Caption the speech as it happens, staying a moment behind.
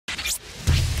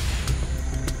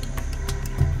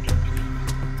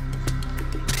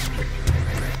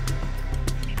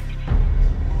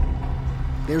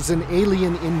There's an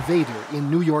alien invader in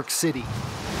New York City.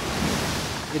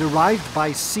 It arrived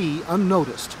by sea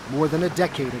unnoticed more than a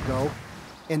decade ago,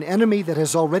 an enemy that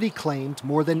has already claimed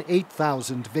more than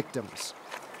 8,000 victims.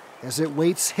 As it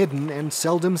waits hidden and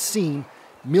seldom seen,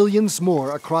 millions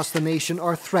more across the nation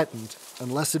are threatened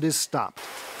unless it is stopped.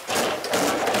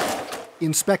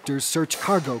 Inspectors search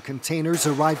cargo containers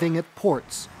arriving at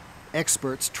ports.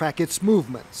 Experts track its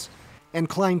movements and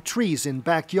climb trees in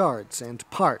backyards and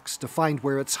parks to find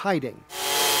where it's hiding,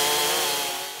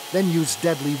 then use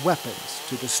deadly weapons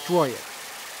to destroy it.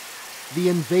 The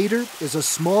invader is a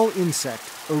small insect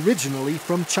originally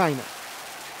from China,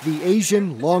 the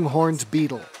Asian longhorned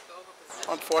beetle.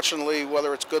 Unfortunately,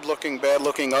 whether it's good-looking,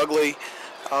 bad-looking, ugly,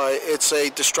 it's a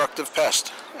destructive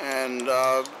pest, and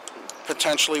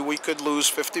potentially we could lose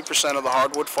 50% of the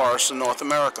hardwood forests in North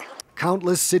America.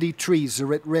 Countless city trees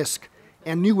are at risk,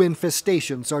 and new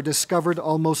infestations are discovered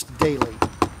almost daily.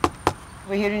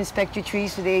 We're here to inspect your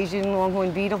trees for the Asian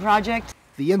Longhorned Beetle project.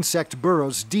 The insect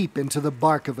burrows deep into the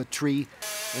bark of a tree,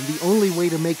 and the only way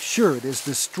to make sure it is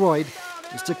destroyed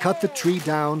is to cut the tree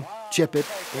down, chip it,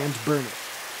 and burn it.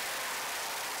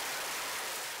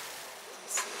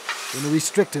 In a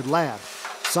restricted lab,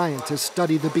 scientists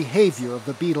study the behavior of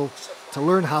the beetle to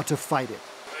learn how to fight it.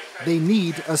 They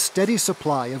need a steady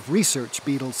supply of research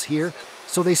beetles here,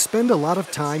 so they spend a lot of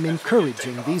time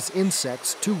encouraging these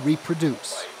insects to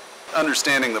reproduce.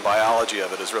 Understanding the biology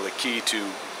of it is really key to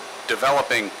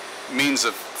developing means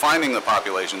of finding the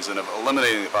populations and of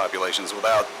eliminating the populations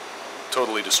without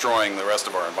totally destroying the rest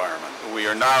of our environment. We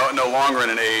are now no longer in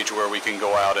an age where we can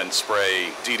go out and spray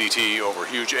DDT over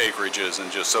huge acreages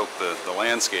and just soak the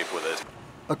landscape with it.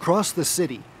 Across the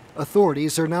city,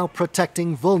 authorities are now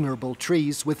protecting vulnerable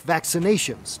trees with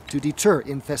vaccinations to deter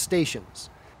infestations.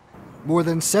 More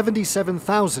than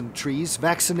 77,000 trees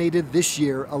vaccinated this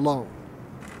year alone.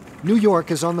 New York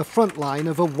is on the front line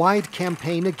of a wide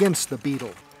campaign against the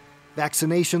beetle.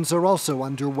 Vaccinations are also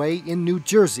underway in New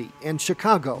Jersey and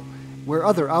Chicago, where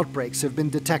other outbreaks have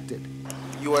been detected.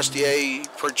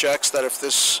 USDA projects that if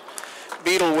this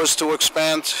beetle was to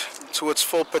expand to its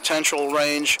full potential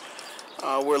range,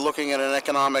 we're looking at an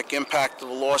economic impact of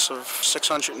a loss of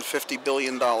 $650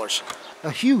 billion. A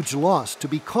huge loss to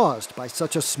be caused by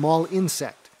such a small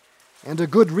insect, and a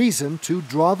good reason to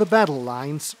draw the battle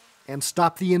lines and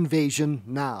stop the invasion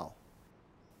now.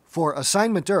 For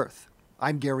Assignment Earth,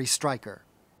 I'm Gary Stryker.